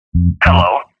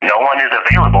Hello, no one is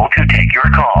available to take your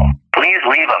call. Please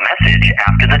leave a message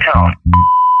after the tone.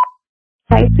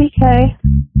 Hey, TK.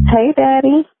 Hey,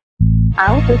 Daddy.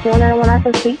 I was just wondering when I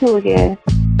could see you again.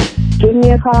 Give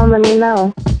me a call and let me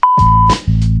know.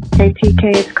 Hey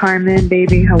TK, it's Carmen,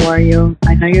 baby. How are you?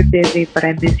 I know you're busy, but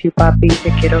I miss you, papi. Te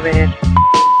quiero ver.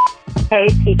 Hey,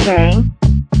 TK.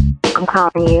 I'm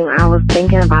calling you. I was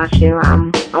thinking about you.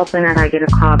 I'm hoping that I get a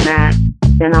call back.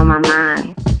 Been on my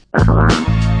mind. So,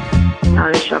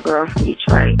 it's your girl from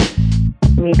Detroit.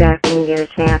 Me back when you get a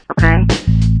chance, okay?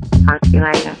 Talk to you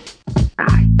later.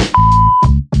 Bye.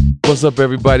 What's up,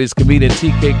 everybody? It's comedian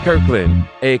TK Kirkland,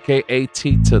 a.k.a.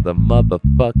 T to the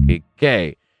motherfucking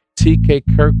K. TK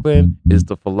Kirkland is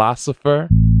the philosopher.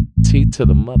 T to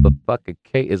the motherfucking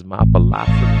K is my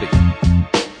philosophy.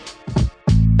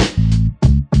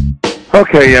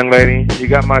 Okay, young lady, you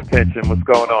got my attention. What's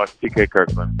going on? It's TK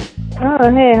Kirkland.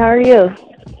 Oh, hey, how are you?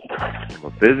 I'm a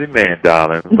busy man,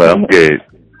 darling, but I'm good.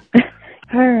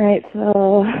 All right,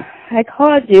 so I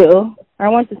called you. I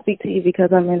want to speak to you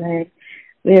because I'm in a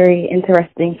very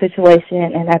interesting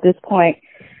situation, and at this point,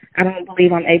 I don't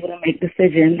believe I'm able to make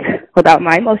decisions without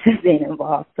my emotions being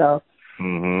involved. So,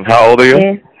 How old are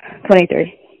you?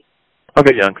 23.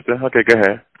 Okay, youngster. Okay, go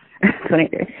ahead.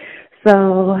 23.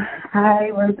 So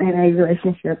I was in a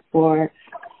relationship for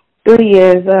 3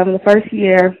 years. The first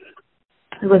year,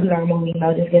 it was normal,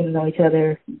 just getting to know each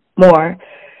other more.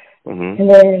 And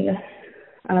then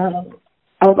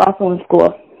I was also in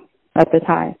school at the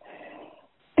time.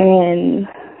 And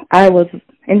I was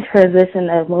in transition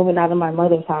of moving out of my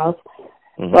mother's house.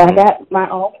 So I got my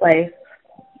own place.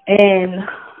 And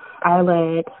I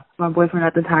let my boyfriend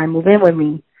at the time move in with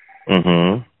me.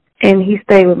 And he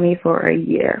stayed with me for a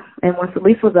year. And once the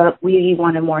lease was up, we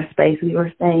wanted more space. We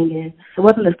were staying in, it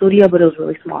wasn't a studio, but it was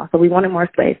really small. So we wanted more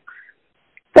space.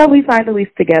 So we signed the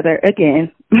lease together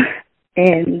again.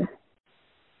 And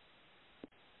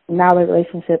now the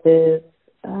relationship is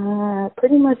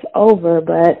pretty much over,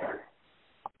 but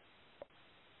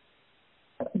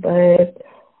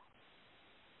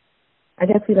I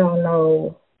guess we don't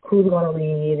know who's going to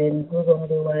lead and who's going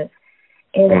to do what.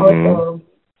 And also,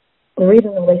 the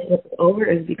reason the relationship is over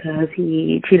is because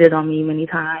he cheated on me many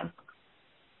times.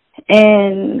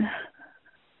 And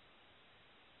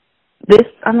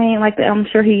I'm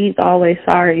sure he's always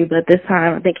sorry, but this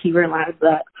time I think he realized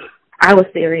that I was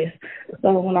serious.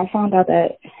 So when I found out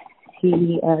that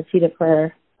he cheated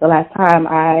for the last time,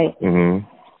 I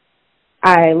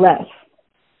left.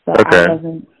 So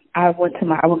I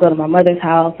would go to my mother's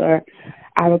house, or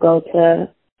I would go to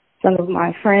some of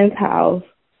my friends' house,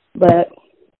 but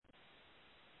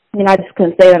I just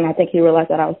couldn't stay there, and I think he realized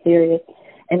that I was serious.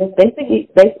 And it's basically,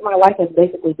 my life has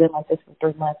basically been like this for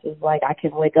 3 months. It's like I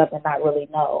can wake up and not really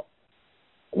know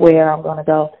where I'm going to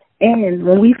go. And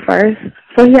when we so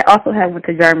he also went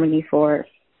to Germany for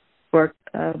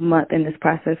a month in this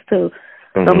process too.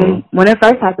 So when it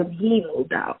first happened, he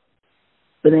moved out.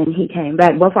 But then he came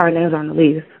back. Both our names are on the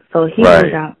lease. So he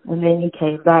moved out, and then he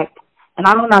came back. And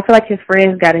I don't know, I feel like his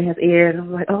friends got in his ear, and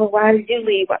I'm like, oh, why did you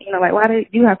leave? Why did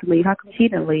you have to leave? How come she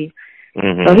didn't leave?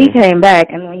 So he came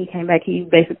back, and when he came back, he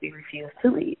basically refused to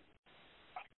leave.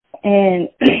 And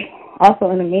also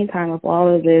in the meantime of all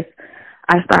of this,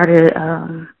 I started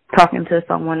talking to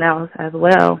someone else as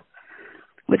well,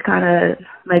 which kind of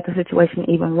made the situation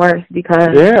even worse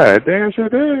because... Yeah, damn sure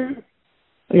did.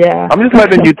 Yeah. I'm just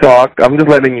letting you talk. I'm just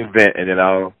letting you vent, and then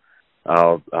I'll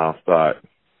start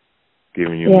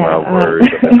giving you my words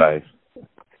of advice.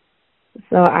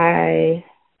 So I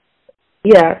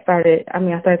started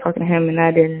talking to him, and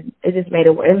it just made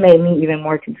made me even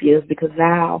more confused because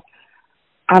now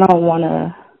I don't want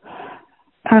to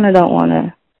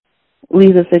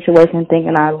leave the situation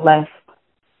thinking I left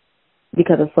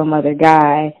because of some other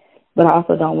guy, but I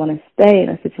also don't want to stay in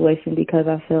a situation because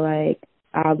I feel like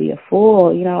I'll be a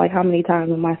fool. How many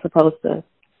times am I supposed to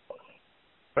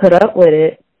put up with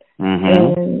it?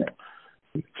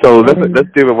 So let's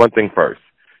deal with one thing first.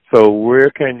 So where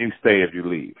can you stay if you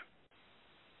leave?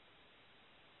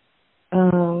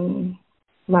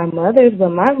 My mother's, but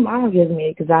my mom gives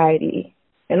me anxiety.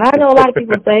 And I know a lot of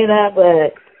people say that,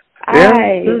 but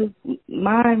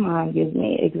my mom gives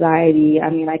me anxiety. I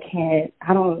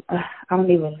don't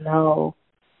even know.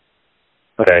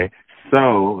 Okay.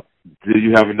 So do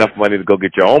you have enough money to go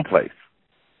get your own place?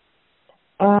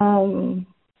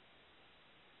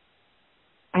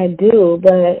 I do,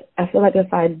 but I feel like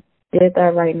if I did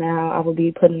that right now, I would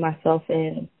be putting myself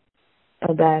in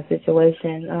a bad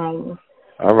situation. All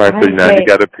right, so now you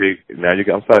got to pick.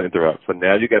 I'm sorry to interrupt. So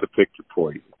now you got to pick your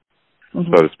poison, so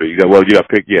to speak. You got to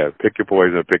pick your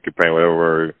poison, pick your pain,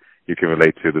 whatever you can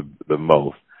relate to the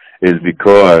most. is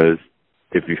because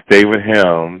if you stay with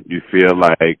him, you feel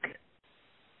like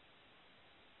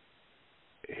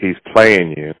he's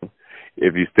playing you.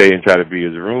 If you stay and try to be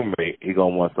his roommate, he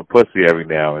gonna want some pussy every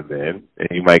now and then, and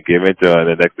you might give into it, and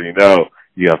the next thing you know,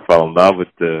 you gonna fall in love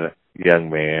with the young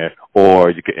man, or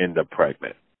you could end up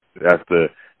pregnant. That's the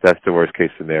worst case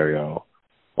scenario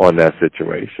on that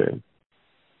situation.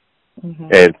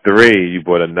 Mm-hmm. And 3, you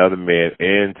brought another man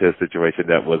into a situation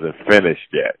that wasn't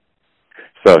finished yet.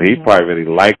 So he probably really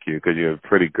liked you because you're a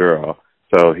pretty girl.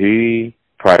 So he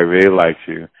probably really likes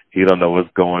you. He don't know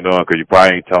what's going on because you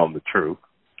probably ain't telling him the truth.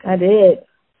 I did.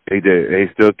 He did. He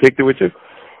still kicked it with you?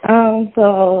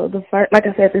 So the first, like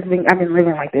I said, I've been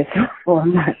living like this for a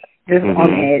month, just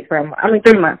on edge 3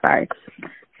 months, sorry.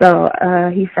 So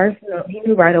he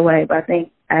knew right away, but I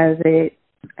think as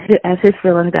his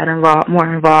feelings got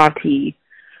more involved,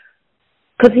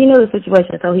 because he knew the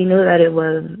situation, so he knew that it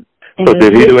was. So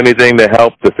did he do anything to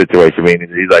help the situation? I mean,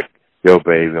 he's like, "Yo,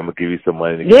 baby, I'm gonna give you some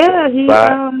money."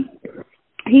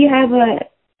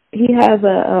 He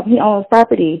owns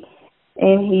property,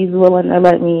 and he's willing to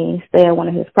let me stay at one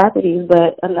of his properties.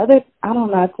 But I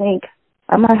don't know, I think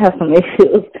I might have some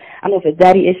issues. I don't know if it's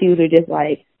daddy issues or just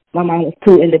like my mom was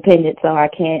too independent, so I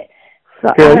can't.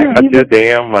 So your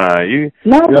damn mind.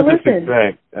 But listen,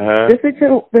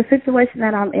 the situation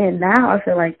that I'm in now, I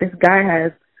feel like this guy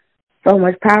has so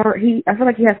much power. I feel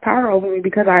like he has power over me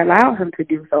because I allow him to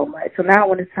do so much. So now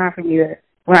when it's time for me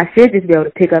when I should just be able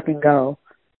to pick up and go,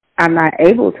 I'm not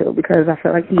able to because I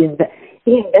feel like he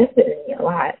invested in me a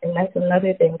lot. And that's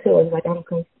another thing, too. It's like, I don't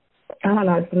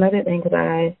know, it's another thing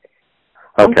because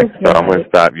Okay, so I'm going to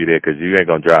stop you there because you ain't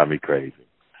going to drive me crazy.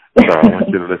 So I want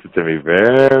you to listen to me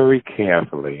very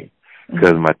carefully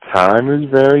because my time is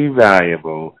very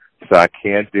valuable, so I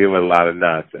can't deal with a lot of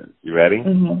nonsense. You ready?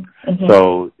 Mm-hmm.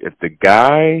 So if the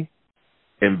guy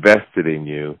invested in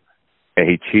you and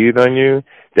he cheated on you,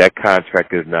 that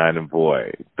contract is null and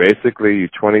void. Basically, you're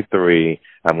 23.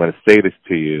 I'm going to say this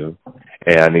to you,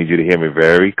 and I need you to hear me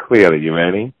very clearly. You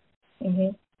ready? Mm-hmm.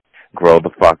 Grow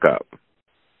the fuck up.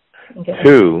 Okay.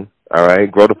 2, all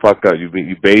right, grow the fuck up. You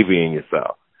babying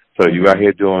yourself. So you out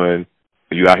here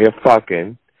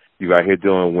fucking, you out here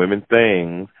doing women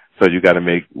things, so you got to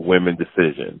make women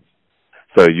decisions.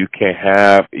 So you can't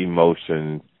have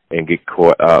emotions and get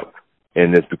caught up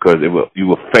in this because you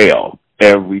will fail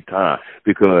every time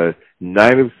because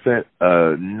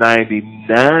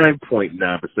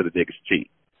 99.9% of niggas cheat.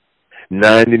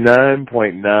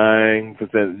 99.9%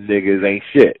 of niggas ain't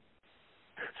shit.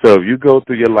 So if you go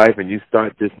through your life and you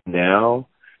start this now,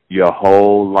 your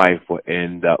whole life will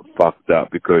end up fucked up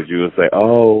because you will say,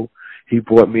 oh, he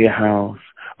bought me a house.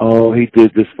 Oh, he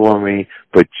did this for me.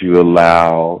 But you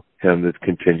allow him to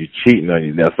continue cheating on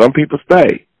you. Now, some people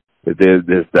stay. But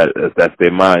that's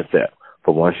their mindset.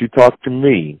 But once you talk to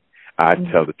me, I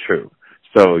tell the truth.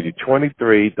 So you're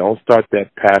 23. Don't start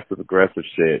that passive-aggressive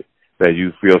shit that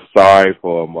you feel sorry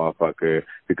for a motherfucker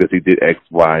because he did X,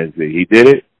 Y, and Z. He did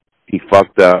it. He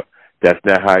fucked up. That's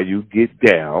not how you get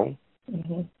down.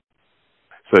 Mm-hmm.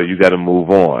 So you got to move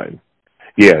on.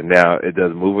 Yeah, now,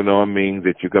 does moving on mean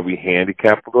that you're going to be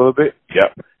handicapped a little bit?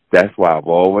 Yep. That's why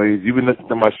you've been listening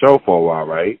to my show for a while,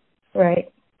 right?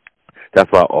 Right. That's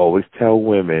why I always tell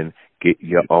women, get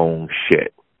your own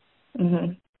shit.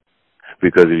 Mm-hmm.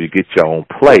 Because if you get your own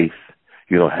place,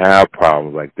 you don't have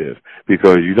problems like this.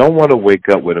 Because you don't want to wake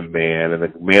up with a man, and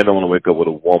a man don't want to wake up with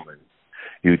a woman.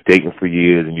 You're dating for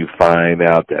years, and you find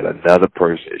out that another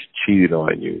person is cheating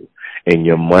on you, and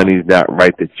your money's not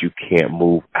right that you can't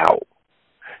move out.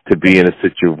 To be in a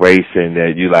situation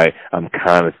that you're like, I'm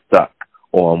kind of stuck,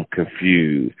 or I'm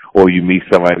confused, or you meet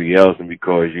somebody else, and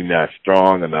because you're not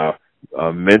strong enough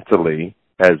mentally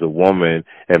as a woman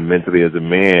and mentally as a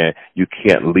man, you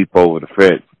can't leap over the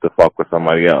fence to fuck with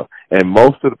somebody else. And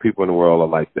most of the people in the world are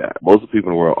like that. Most of the people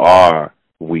in the world are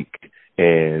weak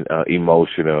and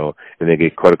emotional, and they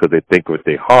get caught because they think with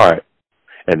their heart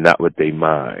and not with their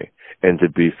mind. And to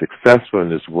be successful in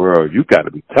this world, you got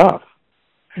to be tough.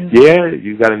 Mm-hmm. Yeah,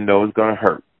 you got to know it's going to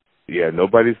hurt. Yeah,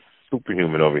 nobody's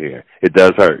superhuman over here. It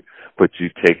does hurt. But you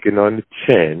take it on the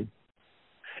chin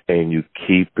and you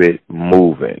keep it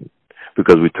moving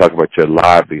because we talk about your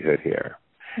livelihood here.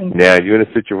 Mm-hmm. Now, you're in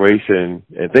a situation,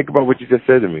 and think about what you just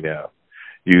said to me now.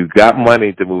 You got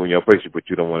money to move in your place, but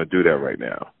you don't want to do that right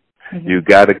now. Mm-hmm. You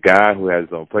got a guy who has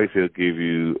his own place. He'll give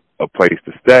you a place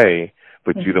to stay,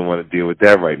 but you don't want to deal with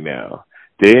that right now.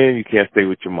 Then you can't stay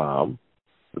with your mom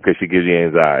because she gives you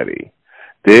anxiety.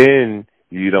 Then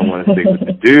you don't want to stay with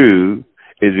the dude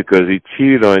is because he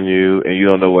cheated on you and you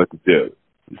don't know what to do.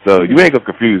 So you ain't going to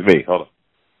confuse me. Hold on.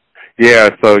 Yeah,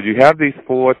 so you have these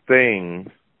 4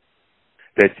 things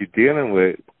that you're dealing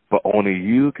with, but only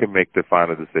you can make the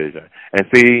final decision. And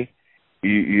see,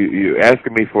 you're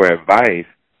asking me for advice,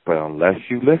 but unless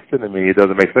you listen to me, it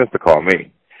doesn't make sense to call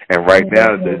me. And right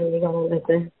now, I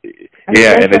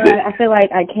feel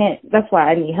like I can't. That's why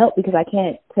I need help, because I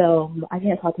can't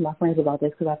talk to my friends about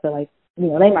this, because I feel like, you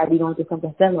know, they might be going through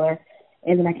something similar,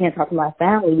 and then I can't talk to my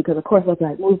family because, of course, they'll be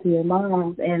like, move to your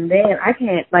mom's, and then I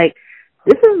can't, like,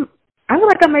 I feel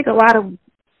like I make a lot of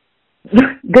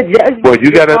good judgments. Well,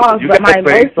 you gotta my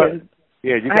say emotions.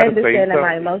 Yeah, you gotta say understand that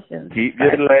my emotions. Keep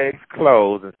your legs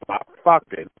closed and stop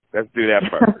fucking. Let's do that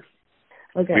first.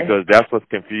 Okay. Because that's what's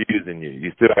confusing you.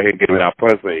 You still out here giving out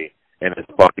pussy, and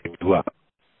it's fucking you up.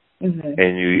 Mm-hmm.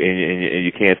 And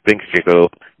you can't think straight. So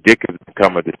dick has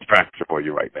become a distraction for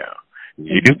you right now.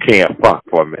 You can't fuck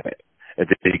for a minute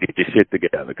until you get your shit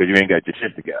together, because you ain't got your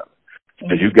shit together.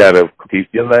 So you gotta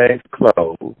keep your legs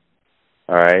closed.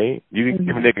 All right. You can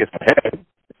give a nigga some head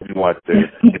if you want to,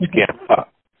 but you can't fuck.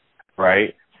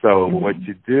 Right. So what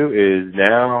you do is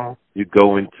now you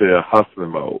go into hustling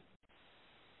mode.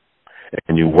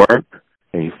 And you work,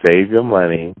 and you save your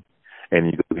money, and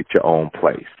you go get your own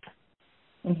place.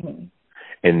 Mm-hmm.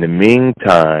 In the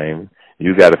meantime,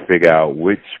 you got to figure out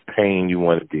which pain you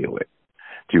want to deal with.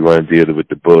 Do you want to deal with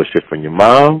the bullshit from your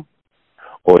mom,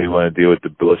 or do you want to deal with the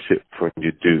bullshit from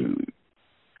your dude?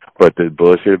 But the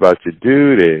bullshit about your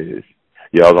dude is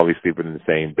y'all going to be sleeping in the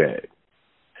same bed.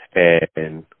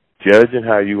 And judging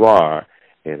how you are,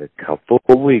 in a couple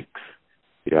of weeks,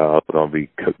 y'all going to be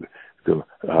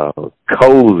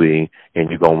cozy, and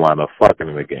you're going to wind up fucking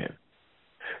him again.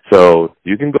 So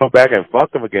you can go back and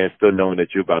fuck him again still knowing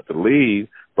that you're about to leave,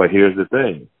 but here's the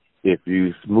thing. If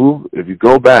you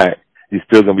go back, you're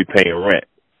still going to be paying rent.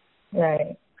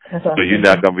 Right. So you're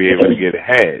not going to be able to get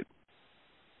ahead.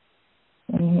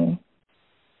 Mm-hmm.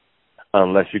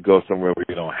 Unless you go somewhere where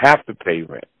you don't have to pay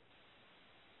rent.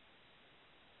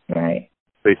 Right.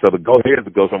 So the goal here is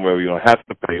to go somewhere where you don't have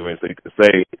to pay rent, so you can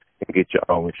save and get your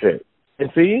own shit. And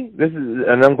see,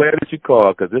 and I'm glad that you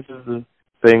called, because this is the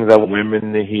things I want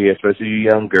women to hear, especially you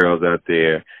young girls out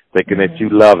there, thinking that you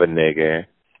love a nigga,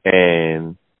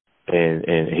 and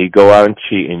he go out and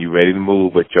cheat, and you ready to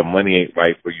move, but your money ain't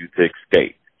right for you to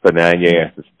escape. So now your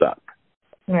ass is stuck.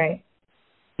 Right.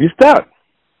 You stuck.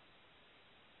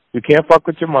 You can't fuck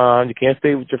with your mom. You can't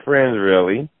stay with your friends,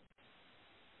 really.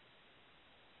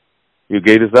 You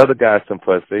gave this other guy some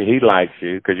pussy. He likes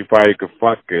you because you probably could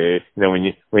fuck her. You know,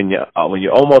 when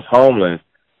you're almost homeless,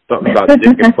 something about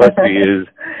dick and pussy is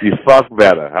you fuck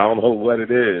better. I don't know what it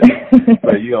is,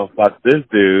 but you gonna fuck this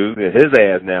dude, and his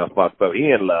ass now fucked up.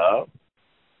 He in love.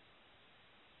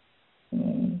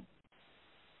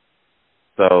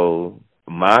 So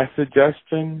my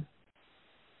suggestion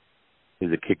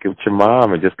is to kick it with your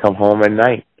mom and just come home at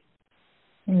night.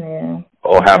 Yeah.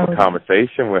 Or have a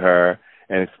conversation with her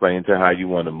and explain to her how you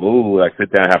want to move. Like,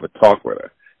 sit down and have a talk with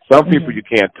her. Some people you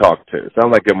can't talk to.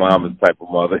 Sounds like your mom is the type of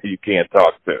mother you can't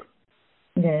talk to.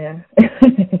 Yeah.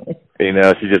 You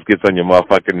know, she just gets on your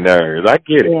motherfucking nerves. I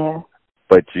get it. Yeah.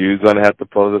 But you're going to have to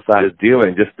pose aside this deal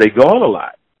and just stay gone a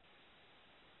lot.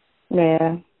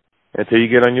 Yeah. Until you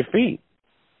get on your feet.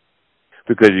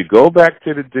 Because you go back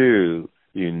to the dude,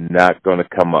 you're not going to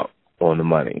come up on the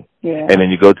money. Yeah. And then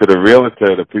you go to the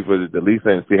realtor, the people that the lease,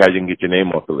 and see how you can get your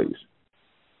name off the lease.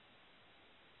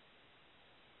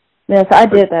 Yes, I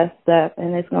did that step,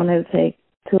 and it's going to take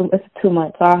 2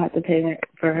 months. So I'll have to pay it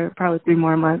for probably 3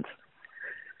 more months.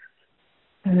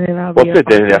 And then I'll be that's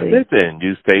it then.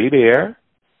 You stay there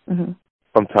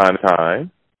from time to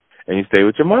time, and you stay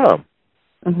with your mom.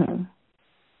 Mm-hmm.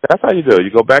 That's how you do it.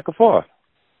 You go back and forth.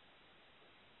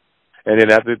 And then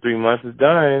after 3 months is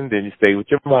done, then you stay with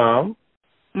your mom,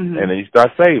 and then you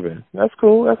start saving. That's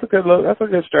cool. That's a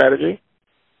good strategy.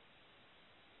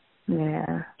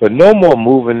 Yeah. But no more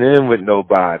moving in with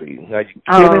nobody. Are you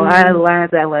kidding me? I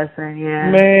learned that lesson,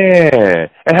 yeah. Man.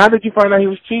 And how did you find out he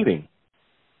was cheating?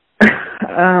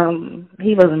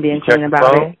 He wasn't being clean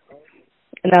about it.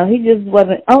 No, he just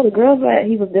wasn't. Oh, the girls that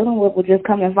he was dealing with would just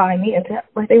come and find me, and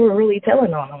they were really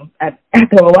telling on him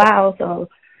after a while, so.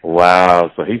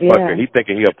 Wow, so he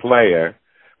thinking he a player,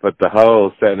 but the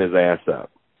hoe's setting his ass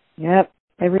up. Yep,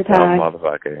 every time. Dumb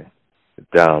motherfucker.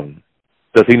 Dumb.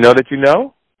 Does he know that you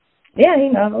know? Yeah, he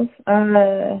knows.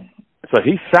 So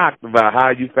he's shocked about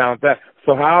how you found that.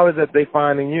 So how is it they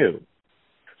finding you?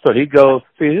 So he goes,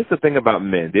 see, here's the thing about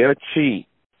men. They'll cheat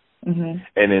and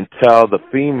then tell the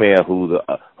female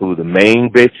who the main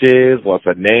bitch is, what's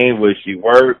her name, where she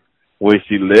worked, where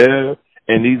she lived.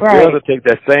 And these girls will take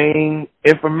that same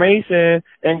information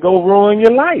and go ruin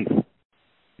your life.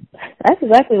 That's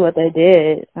exactly what they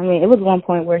did. I mean, it was one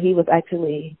point where he was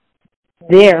actually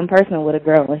there in person with a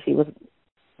girl when she was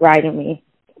riding me.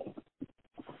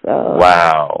 So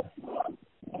wow.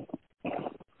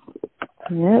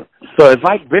 Yep. So it's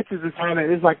like bitches are trying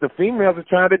to. It's like the females are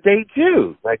trying to date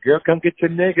you. Like, girl, come get your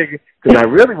nigga because I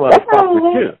really want to fuck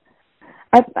with you.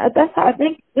 That's how I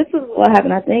think. This is what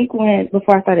happened. I think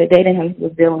before I started dating him, he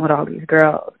was dealing with all these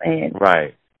girls, and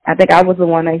right. I think I was the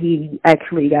one that he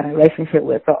actually got in a relationship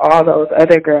with. So all those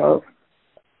other girls,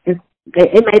 it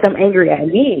made them angry at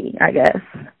me, I guess.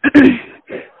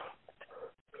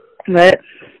 But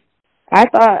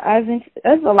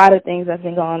there's a lot of things that's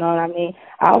been going on. I mean,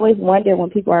 I always wonder when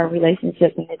people are in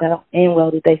relationships and they don't end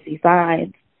well, do they see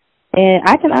signs? And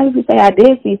I can honestly say I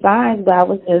did see signs, but I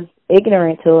was just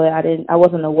ignorant to it. I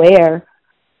wasn't aware.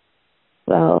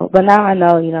 So, but now I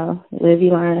know, live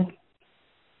you learn.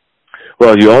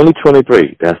 Well, you're only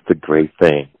 23. That's the great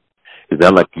thing. It's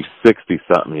not like you're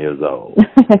 60-something years old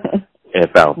and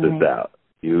found this out.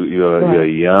 You're a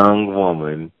young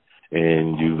woman,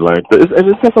 and you learned.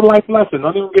 It's just a life lesson.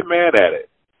 Don't even get mad at it.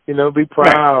 Be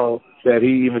proud that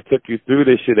he even took you through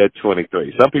this shit at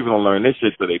 23. Some people don't learn this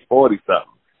shit till they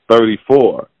 40-something,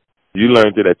 34. You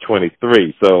learned it at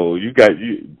 23. So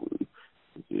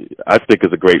I think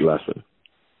it's a great lesson.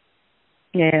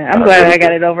 Yeah, I'm glad I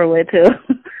got it over with, too,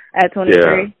 at 23.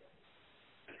 Yeah.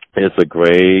 It's a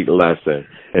great lesson.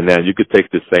 And now you could take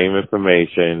the same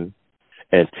information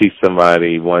and teach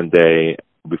somebody one day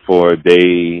before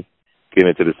they get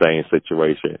into the same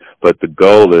situation. But the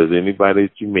goal is anybody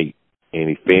that you meet,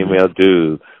 any female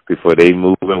dude, before they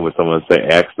move in with someone,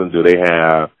 ask them, do they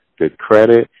have good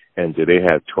credit and do they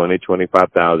have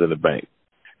 $20,000-$25,000 in the bank?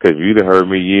 Because if you'd have heard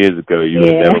me years ago, you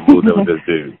would have never moved in with this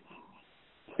dude.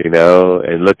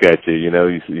 And look at you,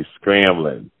 you're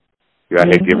scrambling. You're out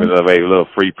here giving away a little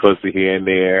free pussy here and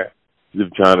there,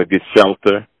 just trying to get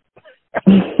shelter.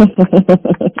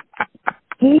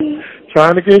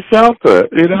 Trying to get shelter,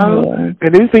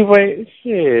 And these people ain't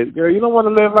shit, girl. You don't want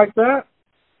to live like that,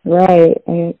 right?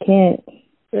 I can't.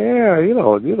 Yeah, you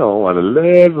don't want to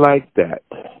live like that.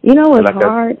 What's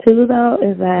hard too, though,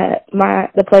 is that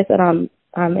the place that I'm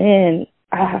in,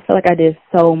 I feel like I did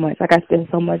so much. Like I spend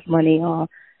so much money on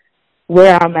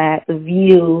where I'm at, the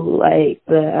view, like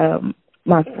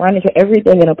my furniture,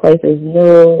 everything in a place is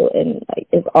new and like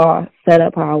it's all set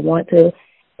up how I want to.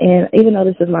 And even though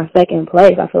this is my second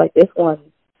place, I feel like this one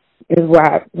is where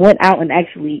I went out and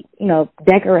actually,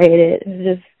 decorated. It's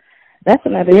just, that's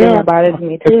another thing that bothers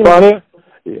me too.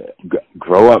 Yeah.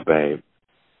 Grow up, babe.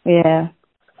 Yeah.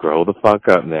 Grow the fuck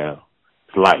up now.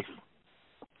 It's life.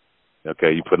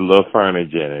 Okay, you put a little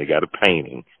furniture in it. You got a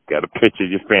painting. You got a picture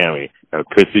of your family. Got a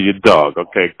picture of your dog.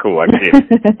 Okay, cool. I get it.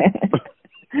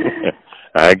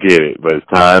 I get it. But it's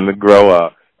time to grow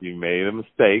up. You made a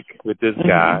mistake with this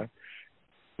guy.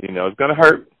 It's going to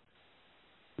hurt.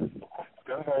 It's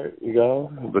going to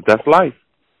hurt, but that's life.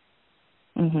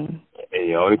 And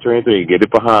you're only 23. You get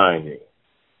it behind you.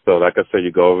 So, like I said,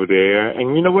 you go over there,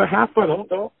 and you know what? Have fun.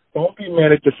 Don't be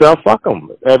mad at yourself. Fuck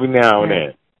them every now and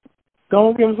then.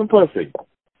 Go give him some pussy.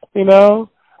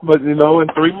 But, in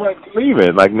 3 months, leave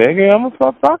it. Like, nigga, I'm going to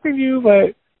start fucking you,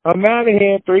 but I'm out of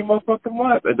here in 3 motherfucking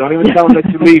months. And don't even tell them that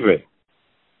you're leaving.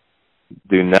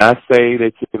 Do not say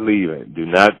that you're leaving. Do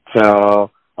not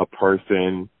tell a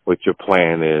person what your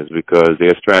plan is because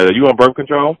their strategy. Are you on birth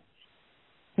control?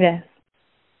 Yes.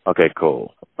 Okay,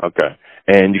 cool. Okay.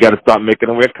 And you got to start making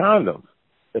them wear condoms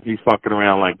if he's fucking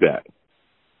around like that.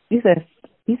 You said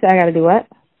I got to do what?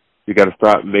 You got to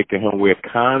start making him wear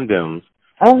condoms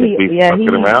if he's fucking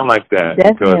around like that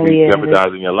because he's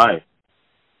jeopardizing your life.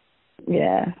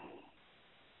 Yeah.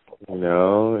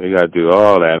 You got to do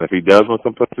all that. If he does want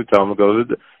some pussy, tell him to go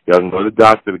to y'all can go to the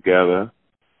doctor together.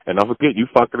 And don't forget, you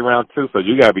fucking around too, so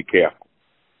you got to be careful.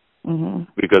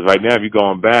 Because right now, if you're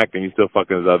going back and you're still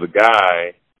fucking this other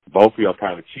guy, both of y'all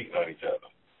kind of cheating on each other.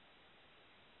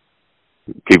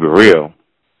 Keep it real.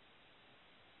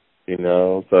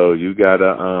 So you got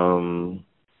to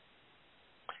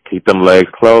keep them legs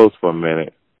closed for a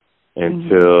minute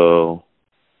until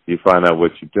you find out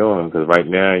what you're doing. Because right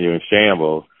now, you're in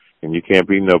shambles. And you can't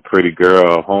be no pretty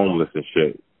girl, homeless and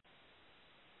shit.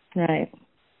 Right.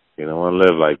 You don't want to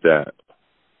live like that.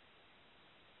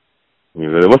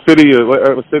 What city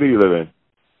you live in?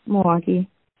 Milwaukee.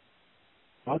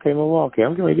 Okay, Milwaukee.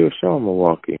 I'm going to do a show in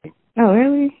Milwaukee. Oh,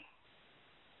 really?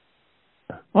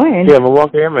 When? Yeah,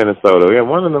 Milwaukee and Minnesota. Yeah,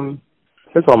 one of them.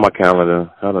 It's on my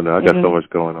calendar. I don't know. I got so much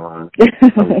going on.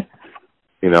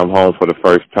 I'm home for the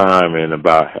first time in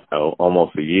about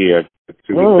almost a year.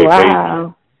 2 weeks vacation.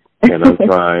 Wow. And I'm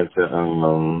trying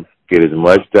to get as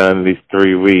much done these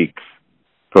 3 weeks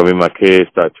before me and my kids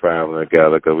start traveling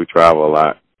together because we travel a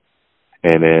lot.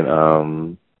 and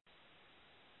then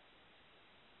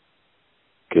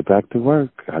get back to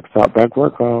work. I start back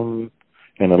work in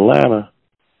Atlanta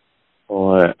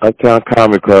on Uptown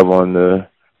Comedy Club on the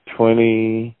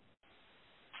 27th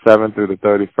through the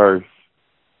 31st.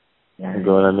 Nice. I'm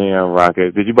going in there and rock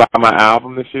it. Did you buy my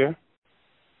album this year?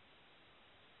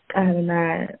 I have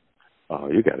not. Oh,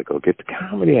 you got to go get the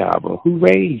comedy album. Who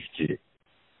raised you?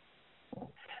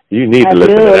 You need to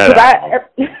listen to that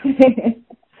album.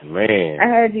 Man. I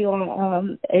heard you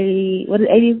on 80, what is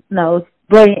it, 80? No, it's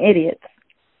Brilliant Idiots.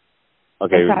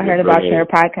 Okay. That's how I heard about your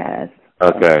podcast.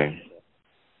 Okay.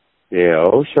 Yeah,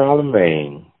 old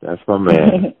Charlamagne. That's my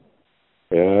man.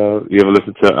 Yeah. You ever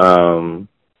listen to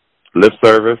Lip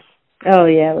Service? Oh,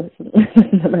 yeah. Lip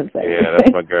Service. Yeah,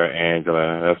 that's my girl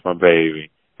Angela. That's my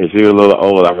baby. If she was a little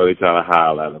old, I'm really trying to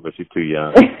holler at her, but she's too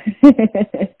young.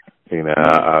 You know,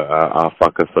 I'll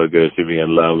fuck her so good. She'll be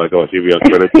in love. Like, oh, she'll be on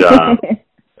Twitter job.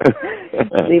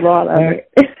 Leave all of it.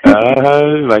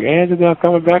 Like, Angela,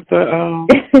 coming back to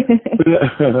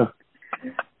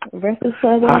Breakfast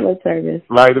Club or Lip Service?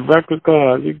 Like the Breakfast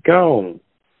Club, you gone.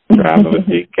 Traveling with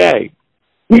TK.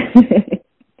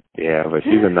 Yeah, but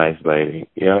she's a nice lady.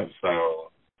 Yeah, so,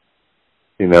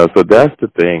 you know, so that's the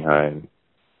thing, hon.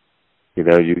 You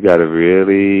know, you got to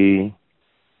really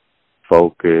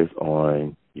focus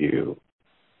on you.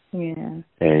 Yeah.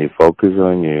 And you focus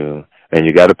on you. And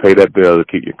you got to pay that bill to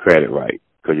keep your credit right,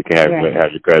 because you can't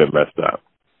have your credit messed up.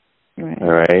 Right.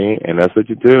 All right? And that's what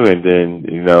you do. And then,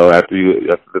 you know, after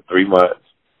the 3 months,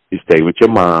 you stay with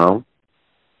your mom.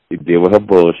 You deal with her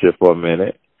bullshit for a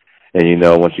minute. And, you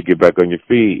know, once you get back on your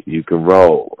feet, you can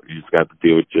roll. You just got to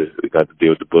deal with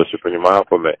the bullshit from your mom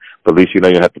for a minute. But at least you know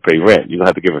you don't have to pay rent. You don't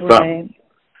have to give her something.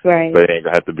 Right. But it ain't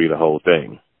going to have to be the whole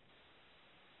thing.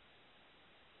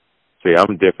 See,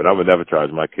 I'm different. I would never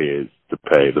charge my kids to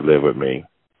pay to live with me.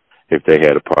 If they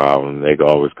had a problem, they could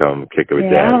always come kick it with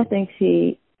Daddy. I don't think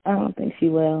she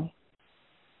will.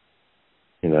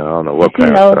 You know, I don't know what she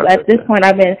knows. At this point,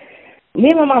 me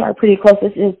and my mom are pretty close.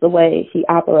 It's just the way she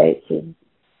operates.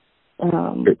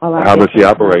 How does she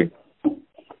operate?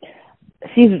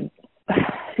 She's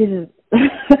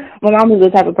my mom is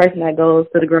the type of person that goes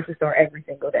to the grocery store every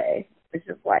single day. It's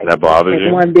just like that bothers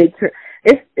you. One big trip.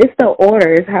 It's the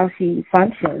order. It's how she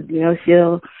functions. You know,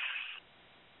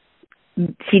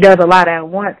 she does a lot at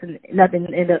once, and nothing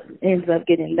ends up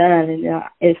getting done, and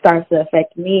it starts to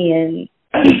affect me. And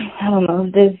I don't know.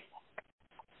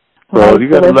 So you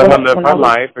got to let her live her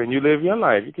life, and you live your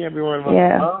life. You can't be worrying about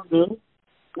your mom.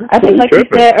 I think, like you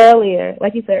said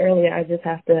earlier, I just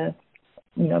have to,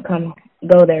 you know,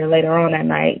 go there later on at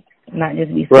night, not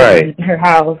just be sitting in her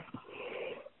house.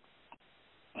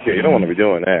 Yeah, you don't want to be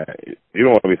doing that. You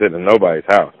don't want to be sitting in nobody's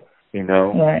house, you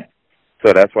know? Right.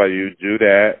 So that's why you do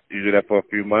that. You do that for a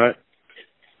few months,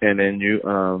 and then you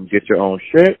get your own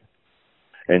shit,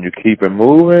 and you keep it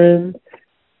moving.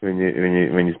 When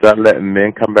you start letting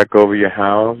men come back over your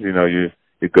house, you know, you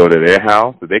go to their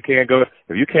house. If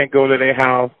you can't go to their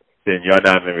house, then you're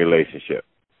not in a relationship.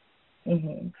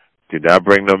 Mm-hmm. Do not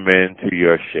bring them into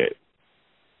your shit.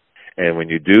 And when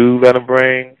you do let them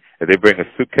if they bring a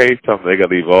suitcase, tell them they got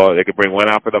to leave they can bring one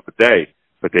outfit up a day,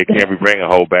 but they can't be bringing a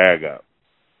whole bag up.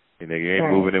 You know, you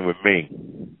ain't moving in with me.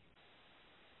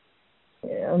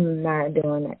 Yeah, I'm not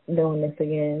doing this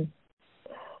again.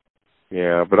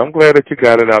 Yeah, but I'm glad that you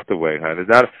got it out the way, hon.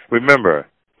 Remember,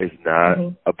 it's not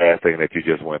a bad thing that you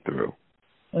just went through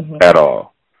at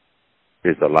all.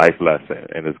 It's a life lesson,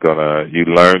 and you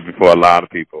learn before a lot of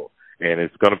people, and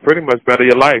it's gonna pretty much better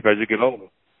your life as you get older.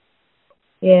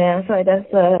 Yeah, so that's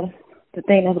the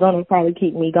thing that's gonna probably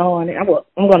keep me going.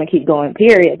 I'm gonna keep going,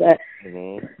 period. But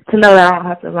to know that I don't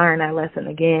have to learn that lesson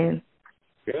again.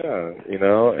 Yeah, you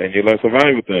know, and you learn some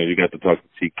valuable things. You got to talk to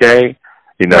TK.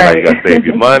 You know how you got to save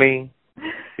your money.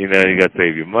 You know, you got to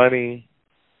save your money.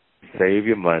 Save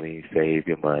your money, save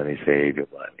your money, save your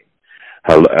money.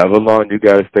 However long you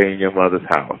got to stay in your mother's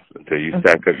house until you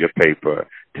stack up your paper,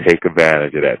 take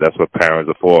advantage of that. That's what parents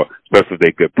are for, especially if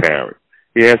they're good parents.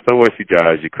 Yeah, so what, she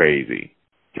drives you crazy.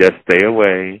 Just stay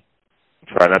away.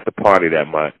 Try not to party that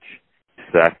much.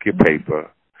 Stack your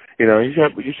paper. You know, you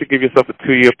should give yourself a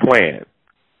 2-year plan.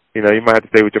 You know, you might have to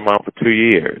stay with your mom for 2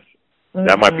 years.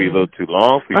 That might be a little too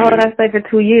long for you. Oh, that's like for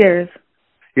 2 years.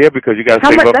 Yeah, because you got to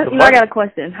save up the money. I got a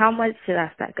question. How much should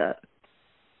I stack up?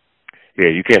 Yeah,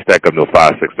 you can't stack up no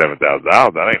 $5,000, $6,000,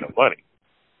 $7,000. That ain't no money.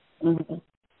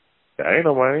 That ain't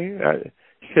no money.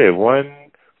 Shit,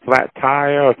 one flat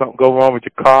tire or something go wrong with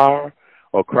your car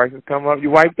or crisis come up, you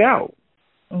wiped out.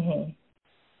 You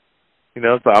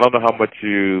know, so I don't know how much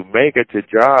you make at your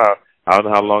job. I don't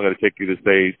know how long it'll take you to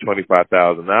save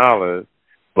 $25,000,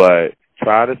 but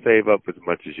try to save up as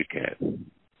much as you can.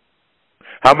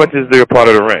 How much is there part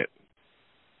of the rent?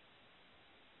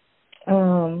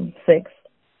 $600.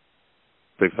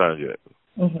 $600.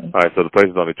 All right, so the place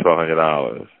is only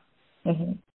 $1,200.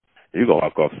 You gonna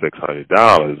knock off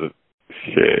 $600?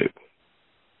 Shit.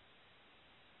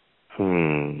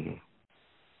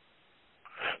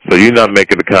 So you're not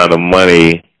making the kind of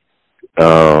money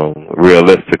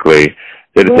realistically.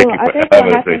 It'll take you I think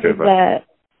what happens is that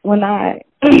when I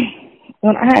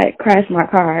had crashed my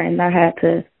car and I had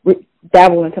to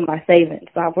dabble into my savings,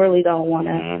 so I really don't want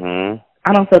to.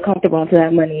 I don't feel comfortable until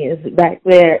that money is back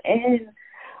there, and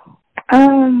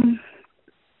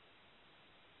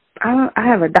I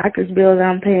have a doctor's bill that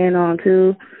I'm paying on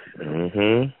too.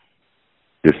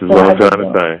 This is what I'm trying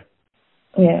to say.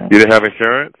 Yeah. You didn't have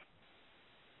insurance?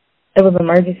 It was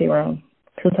emergency room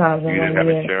 2 times in 1 year. You didn't have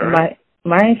insurance?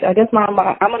 I guess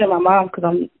I'm under my mom because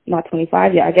I'm not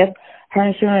 25 yet. I guess her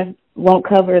insurance won't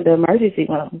cover the emergency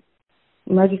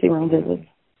room visits.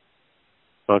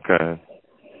 Okay.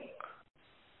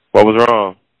 What was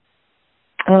wrong?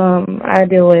 I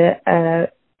deal with I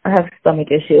have stomach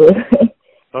issues.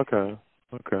 Okay.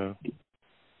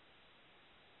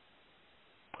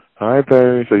 All right,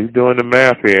 baby. So you're doing the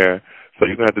math here. So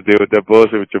you're going to have to deal with that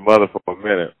bullshit with your mother for a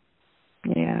minute.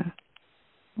 Yeah.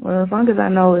 Well, as long as I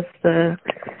know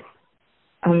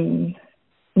I'm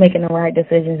making the right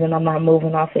decisions and I'm not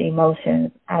moving off of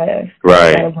emotion,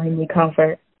 that'll bring me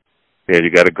comfort. Yeah, you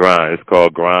got to grind. It's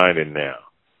called grinding now.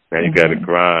 Now you got to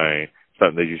grind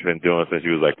something that you've been doing since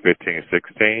you was like 15,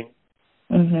 16.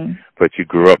 But you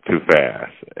grew up too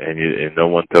fast, and no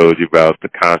one told you about the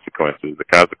consequences. The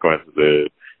consequences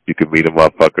is you could meet a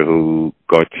motherfucker who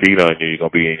gonna cheat on you. You're gonna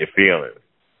be in your feelings.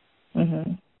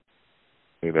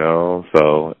 You know,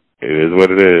 so it is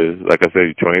what it is. Like I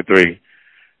said, you're 23.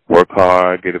 Work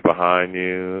hard, get it behind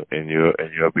you, and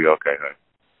you'll be okay.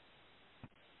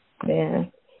 Yeah.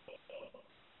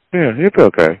 Yeah, you'll be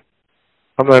okay.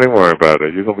 I'm not even worried about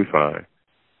it. You're gonna be fine.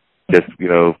 Just,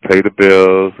 pay the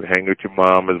bills, hang with your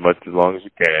mom as long as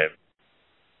you can.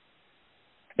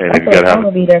 And if you I'm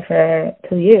going to be there for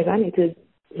 2 years. I need to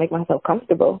make myself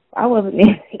comfortable. I wasn't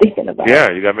even thinking about it. Yeah,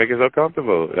 you got to make yourself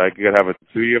comfortable. Like, you got to have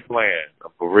a 2-year plan,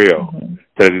 for real,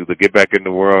 to get back in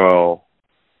the world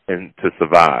and to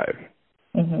survive.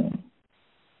 And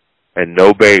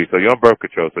no baby. So you're on birth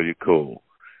control, so you're cool.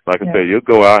 Like I said, you'll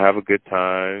go out, have a good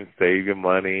time, save your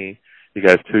money. You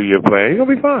got a 2-year plan. You're going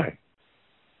to be fine.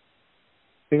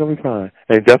 You're going to be fine.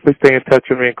 And definitely stay in touch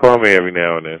with me and call me every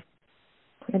now and then.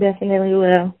 I definitely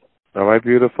will. All right,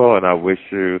 beautiful. And I wish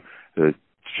you the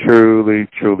truly,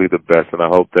 truly the best. And I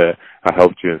hope that I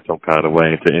helped you in some kind of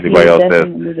way. And to anybody else that's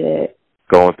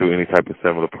going through any type of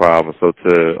similar problem. So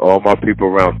to all my people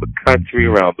around the country,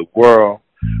 around the world,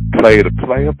 play the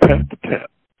player, pimp the pimp.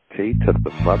 T to the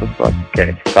motherfucking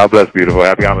K. God bless, beautiful.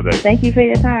 Happy holidays. Thank you for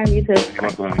your time. You too.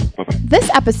 This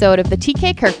episode of the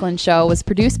TK Kirkland Show was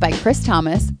produced by Chris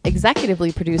Thomas,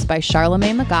 executively produced by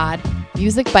Charlemagne the God,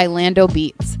 music by Lando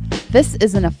Beats. This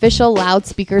is an official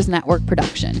Loudspeakers Network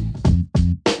production.